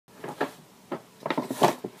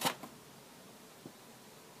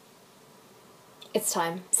It's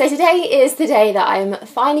time. So today is the day that I'm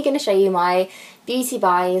finally going to show you my beauty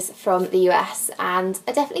buys from the US, and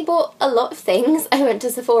I definitely bought a lot of things. I went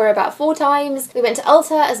to Sephora about 4 times, we went to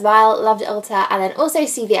Ulta as well, loved Ulta, and then also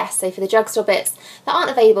CVS, so for the drugstore bits that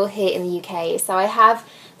aren't available here in the UK. So I have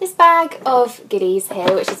this bag of goodies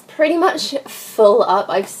here, which is pretty much full up.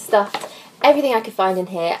 I've stuffed everything I could find in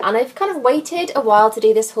here, and I've kind of waited a while to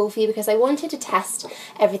do this haul for you because I wanted to test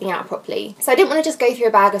everything out properly. So I didn't want to just go through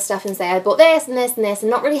a bag of stuff and say I bought this and this and this and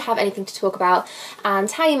not really have anything to talk about and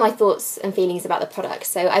tell you my thoughts and feelings about the product.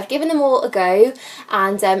 So I've given them all a go,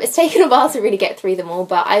 and it's taken a while to really get through them all,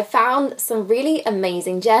 but I've found some really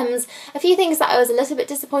amazing gems, a few things that I was a little bit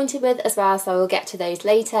disappointed with as well, so I will get to those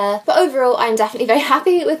later. But overall I'm definitely very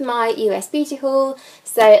happy with my US beauty haul,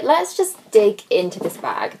 so let's just dig into this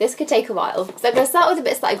bag. This could take a while. So I'm going to start with the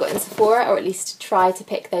bits that I got in Sephora, or at least try to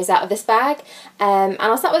pick those out of this bag, and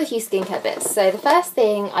I'll start with a few skincare bits. So the first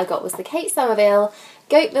thing I got was the Somerville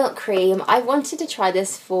Goat Milk Cream. I wanted to try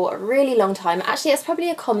this for a really long time. Actually, it's probably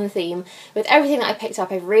a common theme with everything that I picked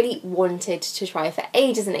up. I really wanted to try for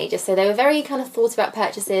ages and ages, so they were very kind of thought about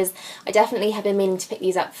purchases. I definitely have been meaning to pick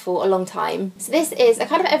these up for a long time. So this is a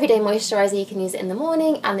kind of everyday moisturiser. You can use it in the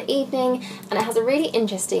morning and the evening, and it has a really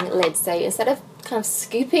interesting lid. So instead of kind of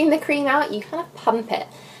scooping the cream out, you kind of pump it.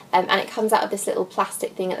 And it comes out of this little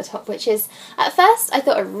plastic thing at the top, which is, at first, I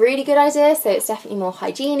thought a really good idea, so it's definitely more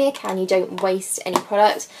hygienic and you don't waste any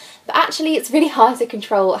product. But actually it's really hard to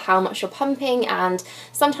control how much you're pumping, and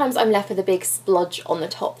sometimes I'm left with a big splodge on the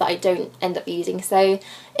top that I don't end up using. So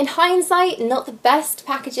in hindsight, not the best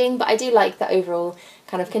packaging, but I do like the overall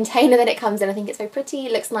kind of container that it comes in. I think it's very pretty,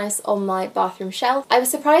 it looks nice on my bathroom shelf. I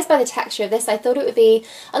was surprised by the texture of this. I thought it would be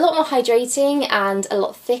a lot more hydrating and a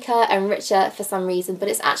lot thicker and richer for some reason, but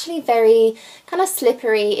it's actually very kind of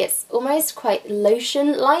slippery. It's almost quite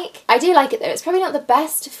lotion-like. I do like it though. It's probably not the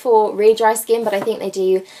best for really dry skin, but I think they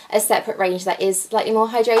do a separate range that is slightly more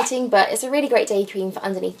hydrating, but it's a really great day cream for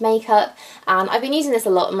underneath makeup, and I've been using this a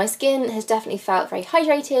lot, and my skin has definitely felt very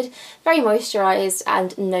hydrated, very moisturised,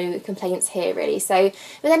 and no complaints here really. So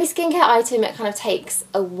with any skincare item, it kind of takes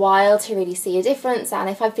a while to really see a difference, and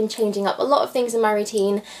if I've been changing up a lot of things in my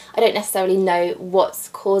routine, I don't necessarily know what's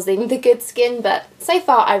causing the good skin, but so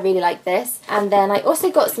far I really like this. And then I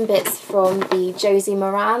also got some bits from the Josie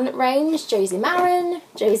Maran range, Maran,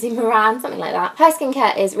 something like that. Her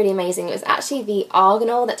skincare is really amazing. It was actually the Argan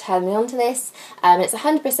oil that turned me onto this. It's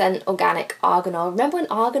 100% organic Argan oil. Remember when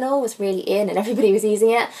Argan oil was really in and everybody was using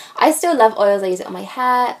it? I still love oils. I use it on my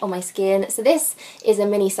hair, on my skin. So this is a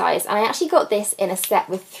mini size, and I actually got this in a set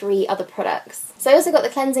with 3 other products. So I also got the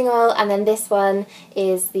cleansing oil, and then this one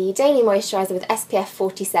is the daily moisturiser with SPF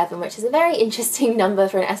 47, which is a very interesting number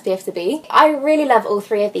for an SPF to be. I really love all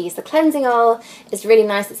 3 of these. The cleansing oil is really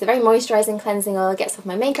nice. It's a very moisturising cleansing oil. It gets off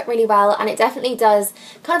my makeup really well, and it definitely does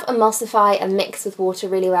kind of emulsify and mix with water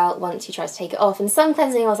really well once you try to take it off. And some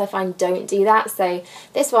cleansing oils I find don't do that, so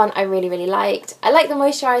this one I really, really liked. I like the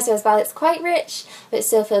moisturiser as well. It's quite rich, but it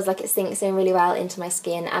still feels like it sinks in really well into my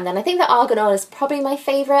skin. And then I think the Argan oil is probably my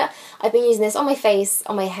favourite. I've been using this on my face,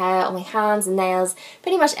 on my hair, on my hands and nails,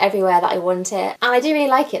 pretty much everywhere that I want it, and I do really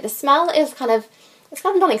like it. The smell is kind of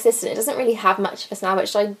non-existent. It doesn't really have much of a smell,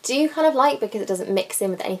 which I do kind of like because it doesn't mix in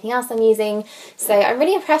with anything else I'm using. So I'm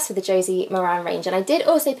really impressed with the Josie Maran range, and I did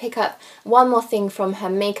also pick up one more thing from her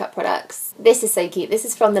makeup products. This is so cute. This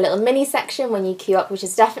is from the little mini section when you queue up, which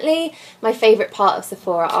is definitely my favourite part of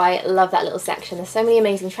Sephora. I love that little section. There's so many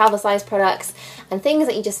amazing travel size products and things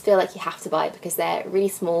that you just feel like you have to buy because they're really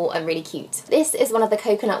small and really cute. This is one of the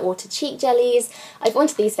coconut water cheek jellies. I've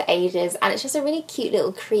wanted these for ages, and it's just a really cute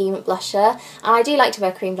little cream blusher, and I do like to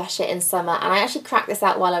wear cream blusher in summer, and I actually cracked this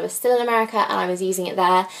out while I was still in America and I was using it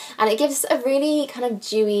there, and it gives a really kind of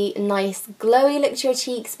dewy, nice, glowy look to your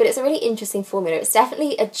cheeks, but it's a really interesting formula. It's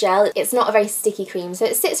definitely a gel. It's not a very sticky cream, so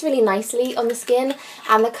it sits really nicely on the skin,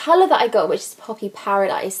 and the colour that I got, which is Poppy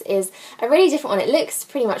Paradise, is a really different one. It looks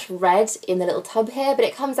pretty much red in the little tub here, but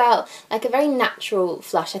it comes out like a very natural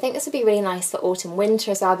flush. I think this would be really nice for autumn,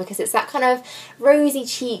 winter as well, because it's that kind of rosy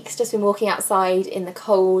cheeks, just been walking outside in the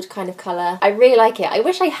cold kind of colour. I really like it. I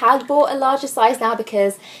wish I had bought a larger size now,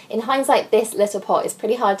 because in hindsight this little pot is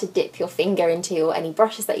pretty hard to dip your finger into, or any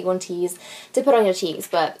brushes that you want to use to put on your cheeks,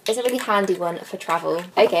 but it's a really handy one for travel.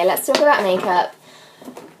 Okay, let's talk about makeup.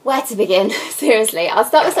 Where to begin? Seriously, I'll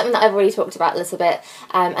start with something that I've already talked about a little bit,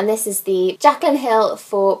 and this is the Jaclyn Hill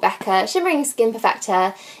for Becca Shimmering Skin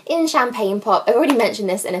Perfector in Champagne Pop. I've already mentioned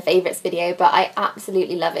this in a favourites video, but I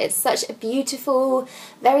absolutely love it. It's such a beautiful,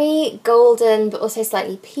 very golden, but also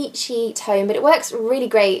slightly peachy tone, but it works really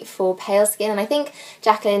great for pale skin, and I think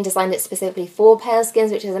Jaclyn designed it specifically for pale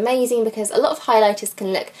skins, which is amazing because a lot of highlighters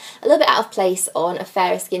can look a little bit out of place on a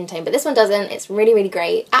fairer skin tone, but this one doesn't. It's really, really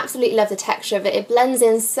great. Absolutely love the texture of it. It blends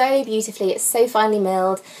in so beautifully, it's so finely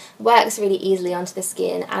milled, works really easily onto the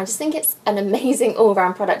skin, and I just think it's an amazing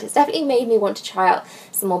all-round product. It's definitely made me want to try out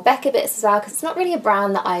some more Becca bits as well, because it's not really a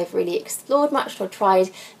brand that I've really explored much or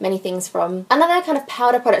tried many things from. Another kind of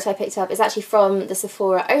powder product I picked up is actually from the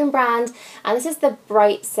Sephora own brand, and this is the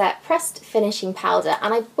Bright Set Pressed Finishing Powder,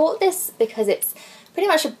 and I bought this because it's pretty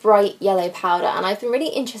much a bright yellow powder, and I've been really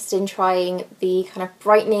interested in trying the kind of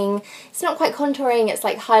brightening, it's not quite contouring, it's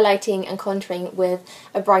like highlighting and contouring with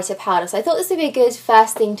a brighter powder, so I thought this would be a good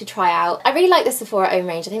first thing to try out. I really like the Sephora own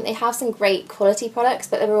range. I think they have some great quality products,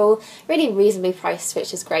 but they're all really reasonably priced,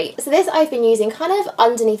 which is great. So this I've been using kind of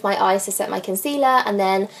underneath my eyes to set my concealer, and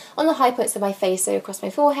then on the high points of my face, so across my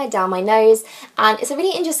forehead, down my nose, and it's a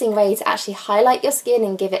really interesting way to actually highlight your skin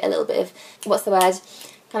and give it a little bit of, what's the word,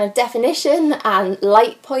 kind of definition and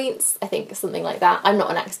light points, I think, something like that. I'm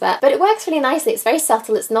not an expert, but it works really nicely. It's very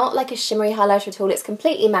subtle. It's not like a shimmery highlighter at all. It's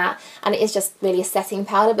completely matte, and it is just really a setting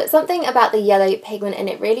powder, but something about the yellow pigment in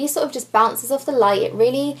it really sort of just bounces off the light. It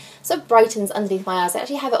really sort of brightens underneath my eyes. I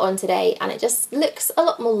actually have it on today, and it just looks a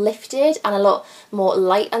lot more lifted and a lot more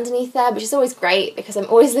light underneath there, which is always great because I'm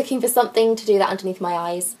always looking for something to do that underneath my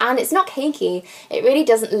eyes. And it's not cakey. It really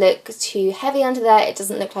doesn't look too heavy under there. It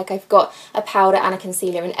doesn't look like I've got a powder and a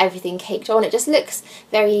concealer and everything caked on. It just looks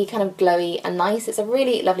very kind of glowy and nice. It's a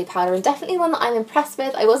really lovely powder, and definitely one that I'm impressed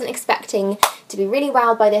with. I wasn't expecting to be really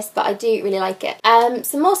wowed by this, but I do really like it.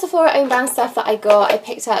 Some more Sephora own brand stuff that I got. I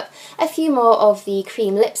picked up a few more of the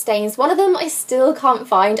cream lip stains. One of them I still can't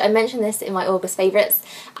find. I mentioned this in my August favourites,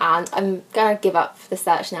 and I'm gonna give up the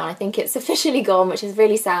search now. I think it's officially gone, which is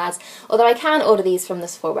really sad, although I can order these from the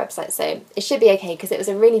Sephora website, so it should be okay because it was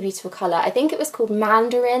a really beautiful colour. I think it was called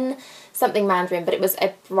Mandarin, something Mandarin, but it was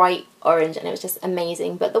a bright orange and it was just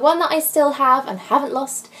amazing. But the one that I still have and haven't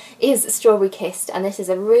lost is Strawberry Kissed, and this is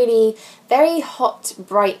a really very hot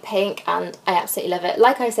bright pink, and I absolutely love it.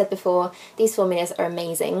 Like I said before, these formulas are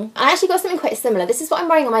amazing. I actually got something quite similar. This is what I'm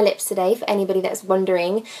wearing on my lips today, for anybody that's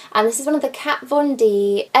wondering, and this is one of the Kat Von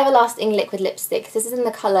D Everlasting Liquid Lipsticks. This is in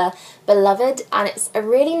the colour Beloved, and it's a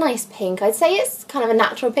really nice pink. I'd say it's kind of a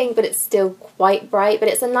natural pink, but it's still quite bright, but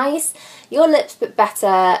it's a nice your lips but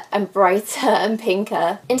better and brighter and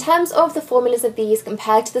pinker. In terms of the formulas of these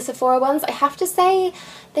compared to the Sephora ones, I have to say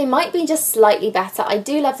they might be just slightly better. I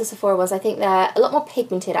do love the Sephora ones. I think they're a lot more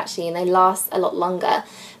pigmented actually, and they last a lot longer.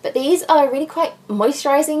 But these are really quite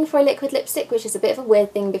moisturising for a liquid lipstick, which is a bit of a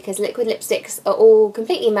weird thing because liquid lipsticks are all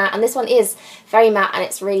completely matte, and this one is very matte and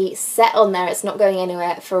it's really set on there. It's not going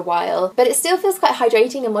anywhere for a while, but it still feels quite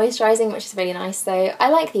hydrating and moisturising, which is really nice. So I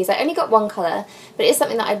like these. I only got one colour, but it is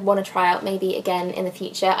something that I'd want to try out maybe again in the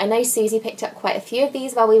future. I know Susie picked up quite a few of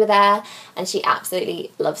these while we were there, and she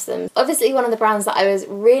absolutely loves them. Obviously, one of the brands that I was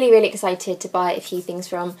really excited to buy a few things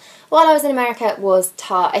from while I was in America was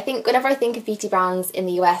Tarte. I think whenever I think of beauty brands in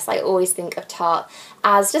the US, I always think of Tarte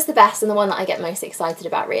as just the best and the one that I get most excited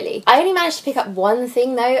about, really. I only managed to pick up one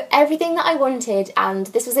thing though, everything that I wanted, and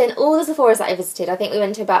this was in all the Sephoras that I visited. I think we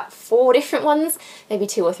went to about 4 different ones, maybe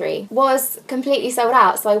 2 or 3, was completely sold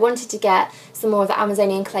out. So I wanted to get some more of the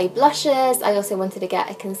Amazonian Clay blushes. I also wanted to get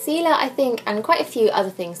a concealer, I think, and quite a few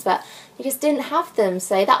other things, but we just didn't have them,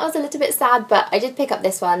 so that was a little bit sad. But I did pick up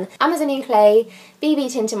this one, Amazonian Clay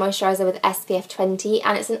BB Tinted Moisturiser with SPF 20,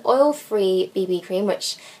 and it's an oil-free BB cream,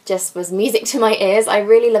 which just was music to my ears. I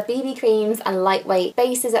really love BB creams and lightweight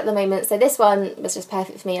bases at the moment, so this one was just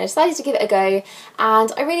perfect for me. I decided to give it a go,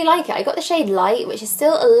 and I really like it. I got the shade Light, which is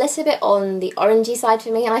still a little bit on the orangey side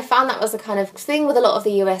for me, and I found that was the kind of thing with a lot of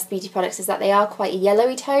the US beauty products, is that they are quite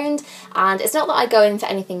yellowy toned, and it's not that I go in for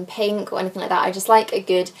anything pink or anything like that. I just like a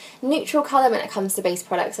good neutral colour when it comes to base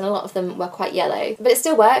products, and a lot of them were quite yellow. But it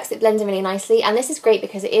still works, it blends in really nicely, and this is great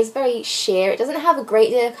because it is very sheer. It doesn't have a great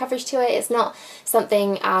deal of coverage to it. It's not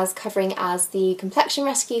something as covering as the Complexion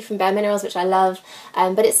Rescue from Bare Minerals, which I love,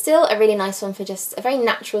 but it's still a really nice one for just a very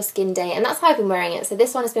natural skin day, and that's how I've been wearing it. So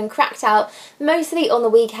this one has been cracked out mostly on the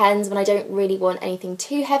weekends when I don't really want anything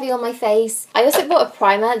too heavy on my face. I also bought a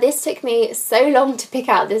primer. This took me so long to pick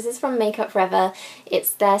out. This is from Makeup Forever.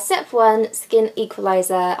 It's their Step 1 Skin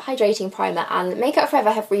Equalizer Hydrating hydrating primer, and Makeup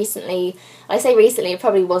Forever have recently, I say recently, it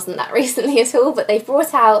probably wasn't that recently at all, but they've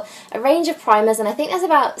brought out a range of primers, and I think there's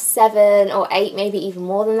about 7 or 8, maybe even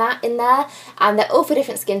more than that in there, and they're all for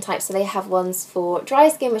different skin types. So they have ones for dry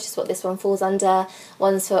skin, which is what this one falls under,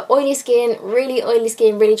 ones for oily skin,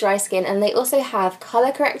 really dry skin, and they also have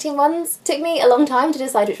colour correcting ones. It took me a long time to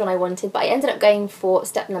decide which one I wanted, but I ended up going for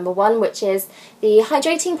step number 1, which is the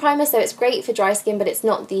hydrating primer. So it's great for dry skin, but it's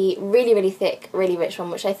not the really thick, really rich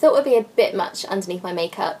one, which I thought would be a bit much underneath my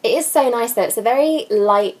makeup. It is so nice though. It's a very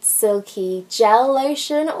light, silky gel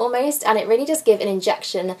lotion almost, and it really does give an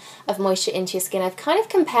injection of moisture into your skin. I've kind of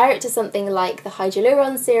compared it to something like the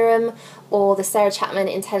Hyaluron Serum or the Sarah Chapman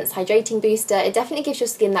Intense Hydrating Booster. It definitely gives your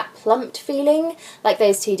skin that plumped feeling like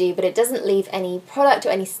those two do, but it doesn't leave any product or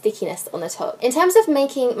any stickiness on the top. In terms of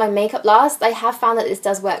making my makeup last, I have found that this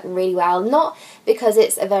does work really well, not because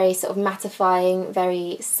it's a very sort of mattifying,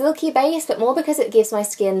 very silky base, but more because it gives my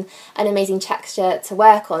skin an amazing texture to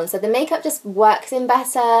work on. So the makeup just works in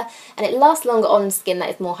better and it lasts longer on skin that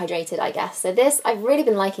is more hydrated, I guess. So this I've really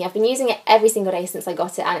been liking. I've been using it every single day since I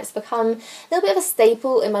got it, and it's become a little bit of a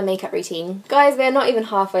staple in my makeup routine. Guys, we're not even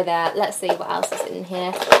halfway there. Let's see what else is in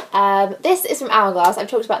here. This is from Hourglass. I've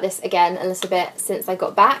talked about this again a little bit since I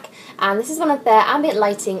got back, and this is one of their ambient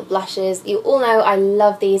lighting blushes. You all know I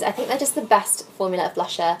love these. I think they're just the best formula of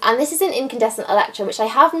blusher, and this is an Incandescent Electra, which I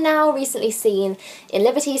have now recently seen in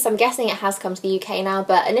Liberty, so I'm guessing it has come to the UK now,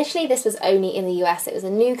 but initially this was only in the US. It was a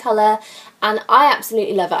new colour and I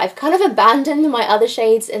absolutely love it. I've kind of abandoned my other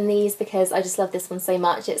shades in these because I just love this one so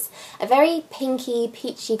much. It's a very pinky,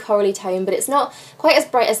 peachy, corally tone, but it's not quite as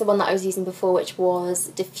bright as the one that I was using before, which was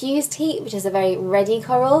Diffused Heat, which is a very reddy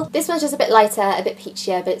coral. This one's just a bit lighter, a bit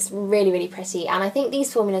peachier, but it's really pretty, and I think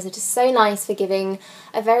these formulas are just so nice for giving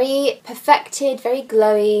a very perfected, very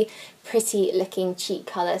glowy, pretty looking cheek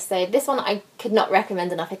colour. So this one I could not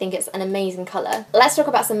recommend enough. I think it's an amazing colour. Let's talk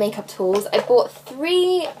about some makeup tools. I bought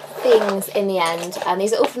 3 things in the end, and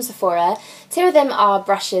these are all from Sephora. 2 of them are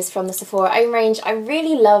brushes from the Sephora own range. I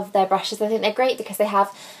really love their brushes. I think they're great because they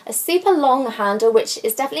have a super long handle, which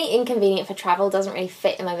is definitely inconvenient for travel, doesn't really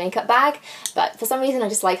fit in my makeup bag, but for some reason I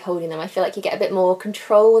just like holding them. I feel like you get a bit more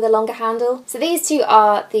control with a longer handle. So these 2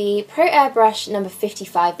 are the Pro Airbrush number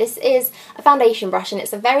 55. This is a foundation brush and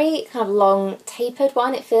it's a very kind of long tapered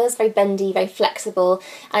one. It feels very bendy, very flexible,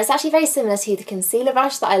 and it's actually very similar to the concealer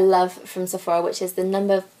brush that I love from Sephora, which is the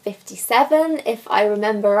number 57 if I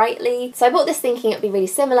remember rightly. So I bought this thinking it would be really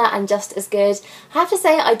similar and just as good. I have to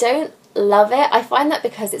say I don't love it. I find that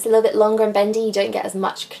because it's a little bit longer and bendy, you don't get as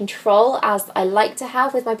much control as I like to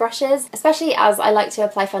have with my brushes, especially as I like to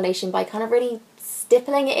apply foundation by kind of really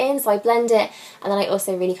stippling it in. So I blend it and then I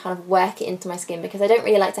also really kind of work it into my skin because I don't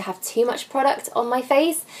really like to have too much product on my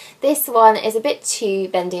face. This one is a bit too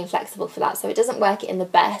bendy and flexible for that, so it doesn't work it in the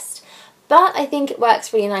best. But I think it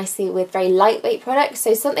works really nicely with very lightweight products.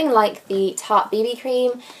 So something like the Tarte BB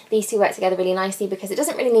cream, these 2 work together really nicely because it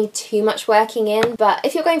doesn't really need too much working in. But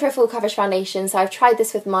if you're going for a full coverage foundation, so I've tried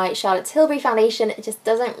this with my Charlotte Tilbury foundation, it just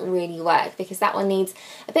doesn't really work because that one needs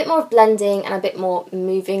a bit more blending and a bit more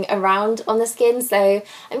moving around on the skin. So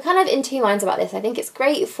I'm kind of in 2 minds about this. I think it's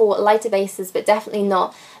great for lighter bases, but definitely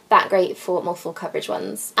not that great for more full coverage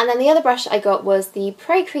ones. And then the other brush I got was the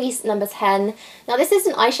Pro Crease number 10. Now this is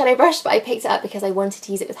an eyeshadow brush, but I picked it up because I wanted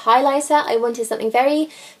to use it with highlighter. I wanted something very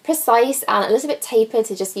precise and a little bit tapered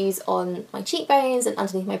to just use on my cheekbones and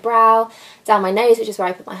underneath my brow, down my nose, which is where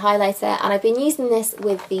I put my highlighter. And I've been using this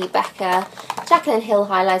with the Becca Jaclyn Hill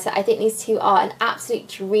highlighter. I think these 2 are an absolute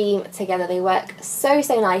dream together. They work so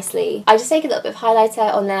nicely. I just take a little bit of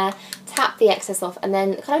highlighter on there, tap the excess off, and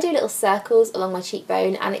then kind of do little circles along my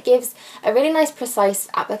cheekbone, and it gives a really nice precise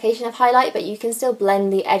application of highlight, but you can still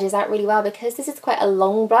blend the edges out really well because this is quite a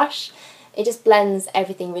long brush. It just blends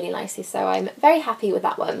everything really nicely, so I'm very happy with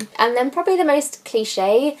that one. And then probably the most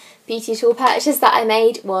cliche beauty tool purchase that I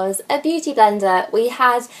made was a beauty blender. We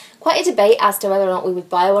had quite a debate as to whether or not we would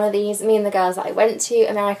buy one of these. Me and the girls that I went to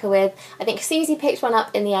America with, I think Susie picked one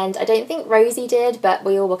up in the end. I don't think Rosie did, but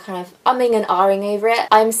we all were kind of umming and ahhing over it.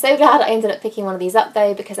 I'm so glad I ended up picking one of these up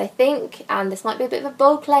though, because I think, and this might be a bit of a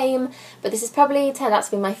bold claim, but this has probably turned out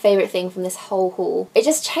to be my favourite thing from this whole haul. It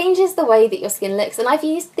just changes the way that your skin looks, and I've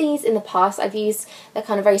used these in the past. I've used the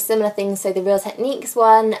kind of very similar things, so the Real Techniques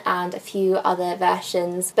one and a few other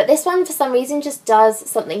versions, but this one for some reason just does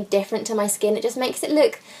something different to my skin. It just makes it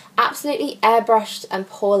look absolutely airbrushed and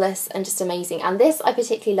poreless and just amazing. And this I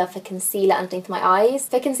particularly love for concealer underneath my eyes.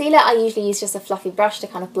 For concealer I usually use just a fluffy brush to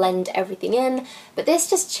kind of blend everything in, but this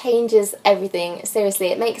just changes everything. Seriously,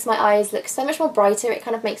 it makes my eyes look so much more brighter. It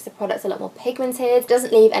kind of makes the product a lot more pigmented. It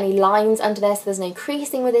doesn't leave any lines under there, so there's no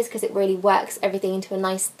creasing with this because it really works everything into a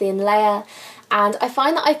nice thin layer. And I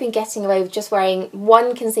find that I've been getting away with just wearing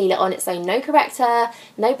one concealer on its own, no corrector,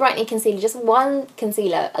 no brightening concealer, just one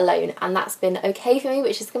concealer alone, and that's been okay for me,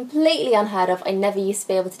 which is completely unheard of. I never used to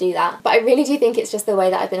be able to do that, but I really do think it's just the way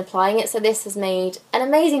that I've been applying it, so this has made an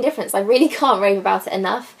amazing difference. I really can't rave about it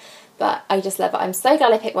enough. But I just love it. I'm so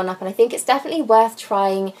glad I picked one up, and I think it's definitely worth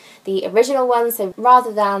trying the original one, so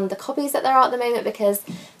rather than the copies that there are at the moment, because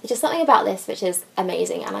there's just something about this which is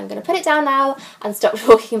amazing. And I'm going to put it down now and stop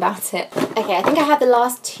talking about it. Okay, I think I have the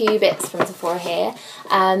last two bits from Sephora here,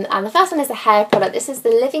 and the first one is a hair product. This is the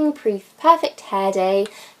Living Proof Perfect Hair Day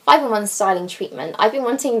 5-in-1 styling treatment. I've been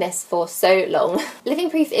wanting this for so long. Living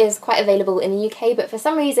Proof is quite available in the UK, but for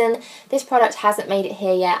some reason this product hasn't made it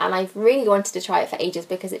here yet, and I've really wanted to try it for ages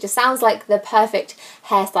because it just sounds like the perfect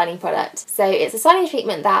hair styling product. So it's a styling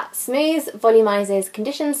treatment that smooths, volumizes,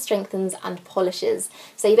 conditions, strengthens and polishes.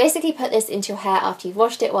 So you basically put this into your hair after you've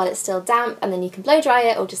washed it while it's still damp, and then you can blow dry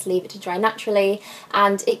it or just leave it to dry naturally,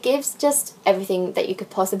 and it gives just everything that you could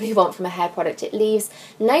possibly want from a hair product. It leaves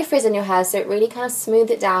no frizz in your hair, so it really kind of smooths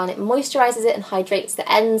it down. It moisturises it and hydrates the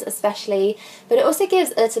ends especially, but it also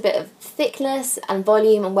gives a little bit of thickness and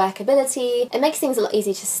volume and workability. It makes things a lot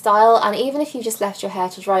easier to style, and even if you just left your hair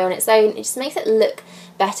to dry on its own, it just makes it look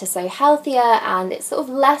better, so healthier, and it's sort of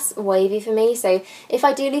less wavy for me. So if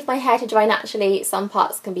I do leave my hair to dry naturally, some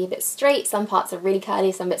parts can be a bit straight, some parts are really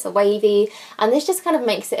curly, some bits are wavy, and this just kind of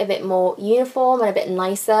makes it a bit more uniform and a bit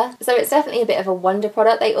nicer. So it's definitely a bit of a wonder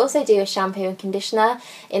product. They also do a shampoo and conditioner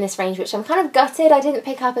in this range, which I'm kind of gutted I didn't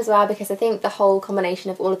pick up as well, because I think the whole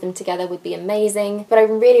combination of all of them together would be amazing. But I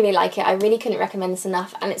really, really like it. I really couldn't recommend this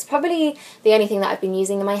enough, and it's probably the only thing that I've been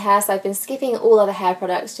using in my hair, so I've been skipping all other hair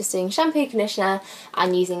products, just doing shampoo, conditioner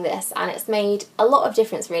and using this, and it's made a lot of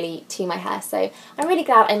difference really to my hair, so I'm really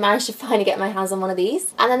glad I managed to finally get my hands on one of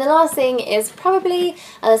these. And then the last thing is probably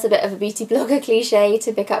a little bit of a beauty blogger cliche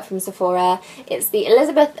to pick up from Sephora. It's the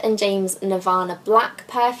Elizabeth and James Nirvana Black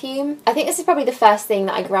perfume. I think this is probably the first thing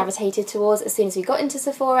that I gravitated towards as soon as we got into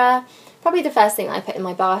Sephora. Probably the first thing that I put in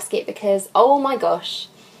my basket, because oh my gosh,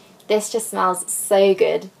 this just smells so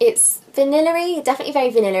good. It's vanilla-y, definitely very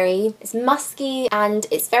vanilla-y. It's musky and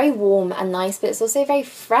it's very warm and nice, but it's also very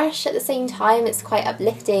fresh at the same time. It's quite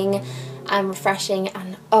uplifting and refreshing,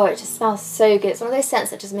 and oh, it just smells so good. It's one of those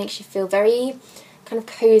scents that just makes you feel very kind of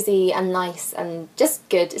cozy and nice and just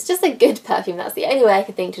good. It's just a good perfume. That's the only way I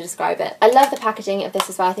could think to describe it. I love the packaging of this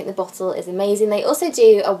as well. I think the bottle is amazing. They also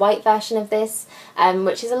do a white version of this,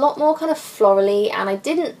 which is a lot more kind of florally, and I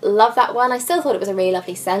didn't love that one. I still thought it was a really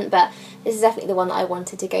lovely scent, but this is definitely the one that I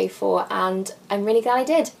wanted to go for, and I'm really glad I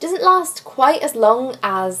did. It doesn't last quite as long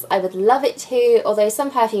as I would love it to, although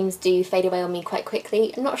some perfumes do fade away on me quite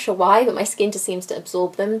quickly. I'm not sure why, but my skin just seems to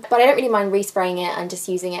absorb them. But I don't really mind respraying it and just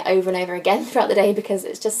using it over and over again throughout the day because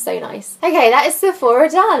it's just so nice. Okay, that is Sephora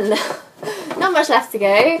done. Not much left to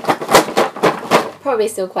go. Probably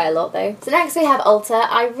still quite a lot though. So next we have Ulta.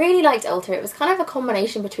 I really liked Ulta. It was kind of a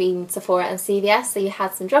combination between Sephora and CVS, so you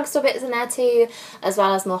had some drugstore bits in there too, as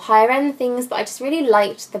well as more higher end things, but I just really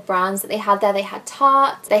liked the brands that they had there. They had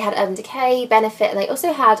Tarte, they had Urban Decay, Benefit, and they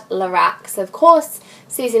also had Lorac. So of course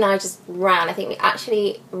Susie and I just ran. I think we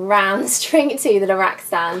actually ran straight to the Lorac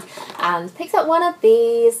stand and picked up one of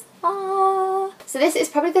these. Ah. So this is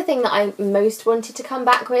probably the thing that I most wanted to come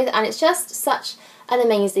back with, and it's just such an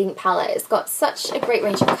amazing palette. It's got such a great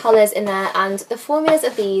range of colours in there, and the formulas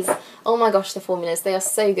of these, oh my gosh, the formulas, they are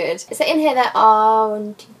so good. So in here there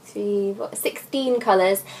are 16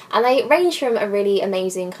 colours, and they range from a really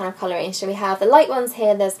amazing kind of colour range. So we have the light ones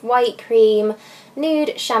here, there's white, cream,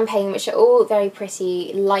 nude, champagne, which are all very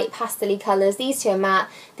pretty light pastel-y colours. These two are matte,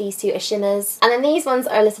 these two are shimmers. And then these ones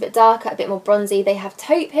are a little bit darker, a bit more bronzy. They have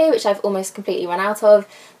taupe here, which I've almost completely run out of.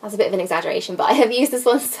 That's a bit of an exaggeration, but I have used this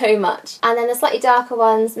one so much. And then the slightly darker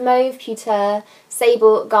ones, mauve, pewter,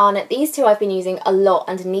 sable, garnet. These two I've been using a lot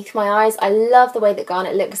underneath my eyes. I love the way that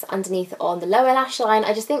garnet looks underneath on the lower lash line.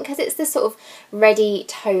 I just think because it's this sort of reddy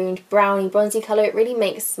toned browny bronzy colour, it really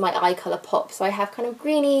makes my eye colour pop. So I have kind of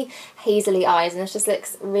greeny, hazily eyes, and and this just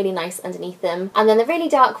looks really nice underneath them. And then the really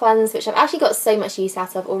dark ones, which I've actually got so much use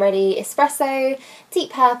out of already: Espresso, Deep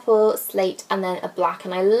Purple, Slate, and then a black.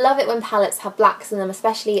 And I love it when palettes have blacks in them,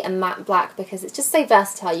 especially a matte black, because it's just so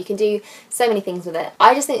versatile. You can do so many things with it.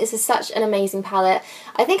 I just think this is such an amazing palette.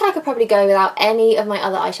 I think I could probably go without any of my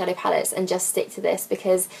other eyeshadow palettes and just stick to this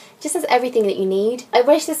because it just has everything that you need. I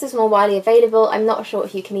wish this was more widely available. I'm not sure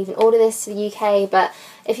if you can even order this to the UK, but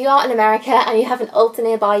if you are in America and you have an Ulta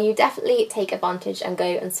nearby, you definitely take advantage and go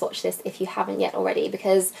and swatch this if you haven't yet already,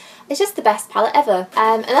 because it's just the best palette ever.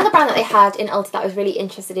 Another brand that they had in Ulta that I was really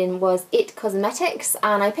interested in was It Cosmetics,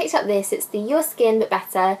 and I picked up this. It's the Your Skin But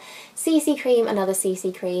Better CC Cream, another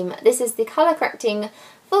CC cream. This is the colour correcting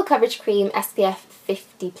full coverage cream, SPF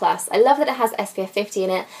 50+. I love that it has SPF 50 in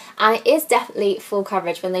it, and it is definitely full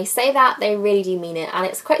coverage. When they say that, they really do mean it, and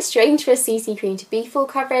it's quite strange for a CC cream to be full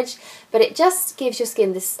coverage, but it just gives your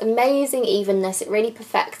skin this amazing evenness. It really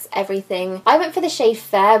perfects everything. I went for the shade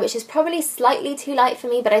Fair, which is probably slightly too light for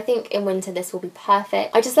me, but I think in winter this will be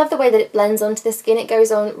perfect. I just love the way that it blends onto the skin. It goes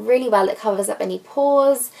on really well. It covers up any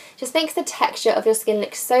pores, just makes the texture of your skin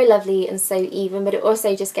look so lovely and so even, but it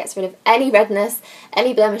also just gets rid of any redness,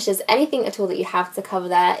 any blemishes, anything at all that you have to cover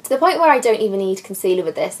there, to the point where I don't even need concealer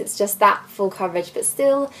with this. It's just that full coverage, but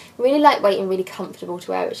still really lightweight and really comfortable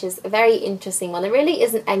to wear, which is a very interesting one. There really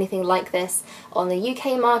isn't anything like this on the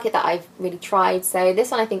UK market that I've really tried, so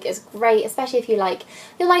this one I think is great, especially if you like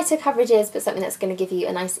your lighter coverages but something that's going to give you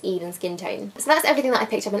a nice even skin tone. So that's everything that I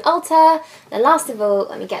picked up in Ulta. And last of all,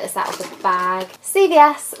 let me get this out of the bag.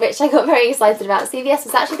 CVS, which I got very excited about. CVS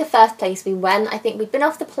was actually the first place we went. I think we'd been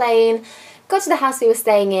off the plane, got to the house we were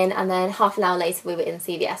staying in, and then half an hour later we were in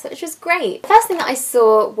CVS, which was great. The first thing that I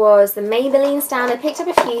saw was the Maybelline stand. I picked up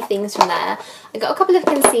a few things from there. I got a couple of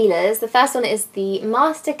concealers. The first one is the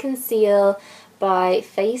Master Conceal by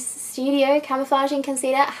Face Studio Camouflaging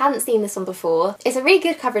Concealer. I hadn't seen this one before. It's a really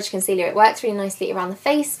good coverage concealer. It works really nicely around the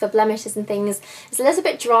face for blemishes and things. It's a little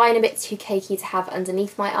bit dry and a bit too cakey to have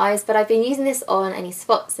underneath my eyes, but I've been using this on any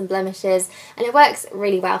spots and blemishes, and it works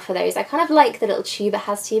really well for those. I kind of like the little tube it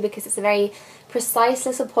has too, because it's a very precise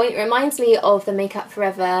little point. It reminds me of the Makeup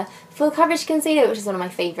Forever full coverage concealer, which is one of my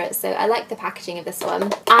favourites, so I like the packaging of this one.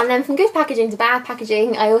 And then from good packaging to bad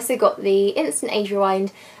packaging, I also got the Instant Age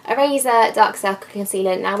Rewind Eraser Dark Circle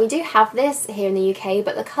Concealer. Now we do have this here in the UK,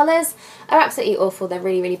 but the colours are absolutely awful. They're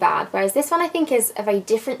really, really bad, whereas this one I think is a very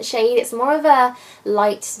different shade. It's more of a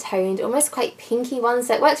light toned, almost quite pinky one,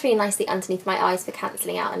 so it works really nicely underneath my eyes for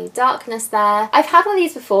cancelling out any darkness there. I've had one of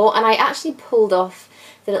these before, and I actually pulled off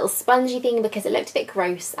the little spongy thing because it looked a bit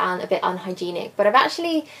gross and a bit unhygienic, but I've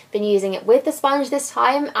actually been using it with the sponge this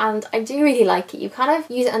time, and I do really like it. You kind of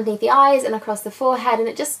use it underneath the eyes and across the forehead, and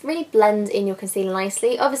it just really blends in your concealer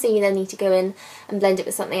nicely. Obviously you then need to go in and blend it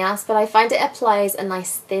with something else, but I find it applies a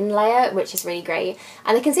nice thin layer, which is really great.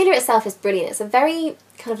 And the concealer itself is brilliant. It's a very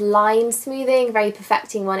kind of line smoothing, very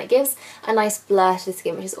perfecting one. It gives a nice blur to the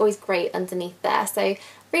skin, which is always great underneath there, so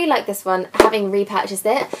really like this one, having repurchased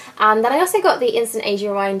it. And then I also got the Instant Age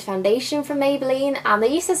Rewind foundation from Maybelline, and they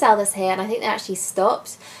used to sell this here, and I think they actually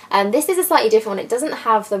stopped. And this is a slightly different one. It doesn't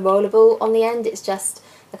have the rollable on the end, it's just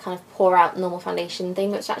the kind of pour out normal foundation thing,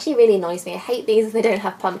 which actually really annoys me. I hate these if they don't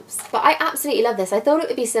have pumps. But I absolutely love this. I thought it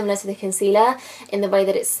would be similar to the concealer in the way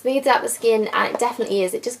that it smooths out the skin, and it definitely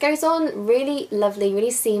is. It just goes on really lovely,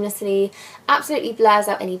 really seamlessly, absolutely blurs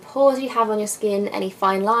out any pores you have on your skin, any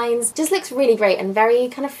fine lines. Just looks really great and very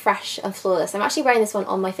kind of fresh and flawless. I'm actually wearing this one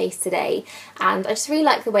on my face today, and I just really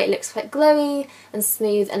like the way it looks, quite glowy and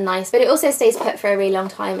smooth and nice, but it also stays put for a really long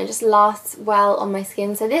time and just lasts well on my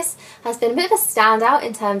skin. So this has been a bit of a standout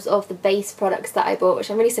in terms of the base products that I bought,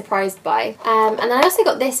 which I'm really surprised by. And then I also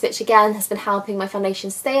got this, which again has been helping my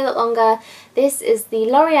foundation stay a lot longer. This is the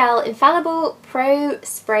L'Oreal Infallible Pro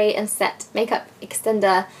Spray and Set Makeup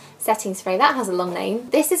Extender Setting Spray. That has a long name.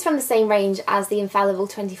 This is from the same range as the Infallible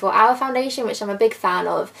 24-Hour Foundation, which I'm a big fan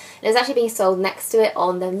of. And it's actually being sold next to it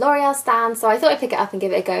on the L'Oreal stand, so I thought I'd pick it up and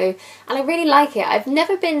give it a go. And I really like it. I've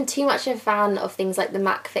never been too much of a fan of things like the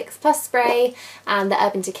MAC Fix Plus Spray and the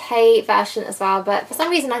Urban Decay version as well, but for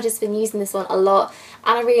some reason I've just been using this one a lot,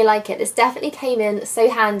 and I really like it. This definitely came in so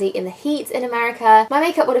handy in the heat in America. My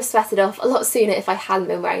makeup would have sweated off a lot sooner if I hadn't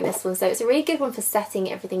been wearing this one, so it's a really good one for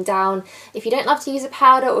setting everything down if you don't love to use a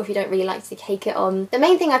powder or if you don't really like to cake it on. The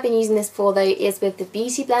main thing I've been using this for though is with the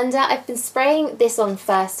Beauty Blender. I've been spraying this on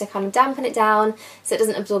first to kind of dampen it down so it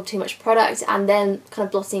doesn't absorb too much product, and then kind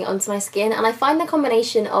of blotting it onto my skin, and I find the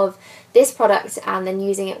combination of this product and then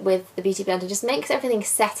using it with the Beauty Blender just makes everything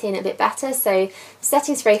set in a bit better. So the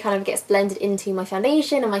setting spray kind of gets blended into my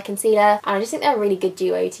foundation and my concealer, and I just think they're a really good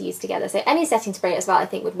duo to use together. So any setting spray as well I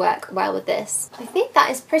think would work well with this. I think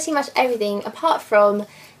that is pretty much everything apart from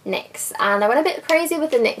NYX, and I went a bit crazy with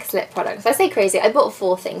the NYX lip products. I say crazy, I bought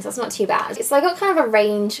 4 things, that's not too bad. So I got kind of a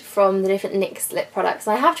range from the different NYX lip products,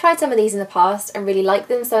 and I have tried some of these in the past and really liked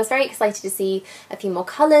them, so I was very excited to see a few more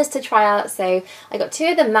colours to try out. So I got 2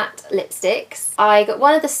 of the matte lipsticks, I got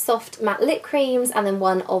 1 of the soft matte lip creams, and then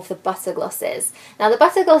 1 of the butter glosses. Now the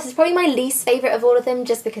butter gloss is probably my least favourite of all of them,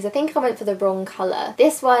 just because I think I went for the wrong colour.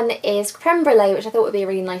 This one is Creme Brulee, which I thought would be a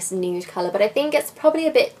really nice nude colour, but I think it's probably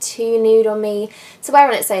a bit too nude on me to wear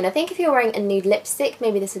on its own. I think if you're wearing a nude lipstick,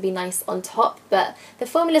 maybe this would be nice on top, but the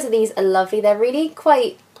formulas of these are lovely. They're really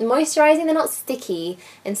quite moisturising, they're not sticky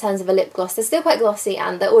in terms of a lip gloss. They're still quite glossy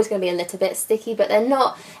and they're always going to be a little bit sticky, but they're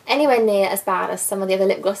not anywhere near as bad as some of the other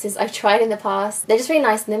lip glosses I've tried in the past. They're just really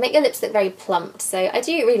nice and they make your lips look very plumped, so I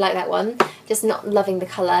do really like that one, just not loving the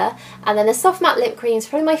colour. And then the soft matte lip cream is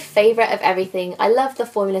probably my favourite of everything. I love the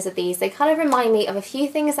formulas of these. They kind of remind me of a few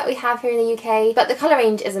things that we have here in the UK, but the colour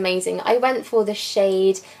range is amazing. I went for the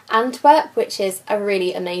shade Antwerp, which is a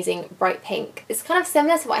really amazing bright pink. It's kind of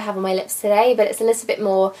similar to what I have on my lips today, but it's a little bit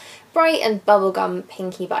more bright and bubblegum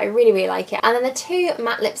pinky, but I really like it. And then the 2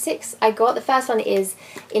 matte lipsticks I got, the first one is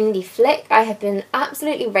Indie Flick. I have been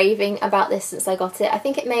absolutely raving about this since I got it. I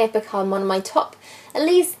think it may have become one of my at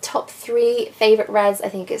least top 3 favourite reds. I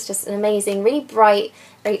think it's just an amazing, really bright,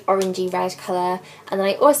 very orangey red colour. And then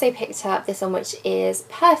I also picked up this one, which is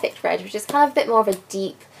Perfect Red, which is kind of a bit more of a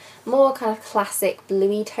deep, more kind of classic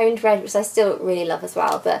bluey toned red, which I still really love as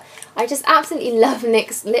well. But I just absolutely love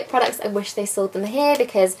NYX lip products. I wish they sold them here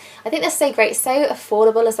because I think they're so great, so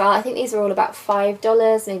affordable as well. I think these are all about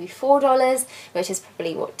 $5, maybe $4, which is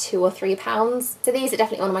probably what, £2 or £3. So these are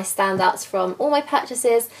definitely one of my standouts from all my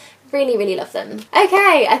purchases. Really love them.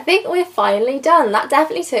 Okay, I think we're finally done. That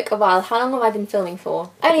definitely took a while. How long have I been filming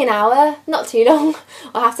for? Only an hour, not too long.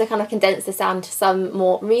 I'll have to kind of condense this down to some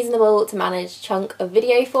more reasonable to manage chunk of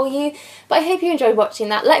video for you. But I hope you enjoyed watching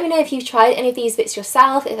that. Let me know if you've tried any of these bits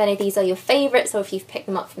yourself, if any of these are your favourites, or if you've picked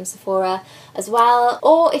them up from Sephora as well.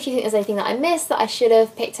 Or if you think there's anything that I missed that I should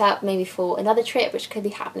have picked up maybe for another trip, which could be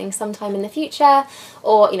happening sometime in the future.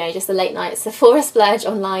 Or, you know, just a late night Sephora splurge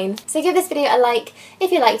online. So give this video a like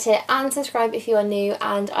if you liked it, and subscribe if you are new,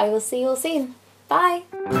 and I will see you all soon. Bye!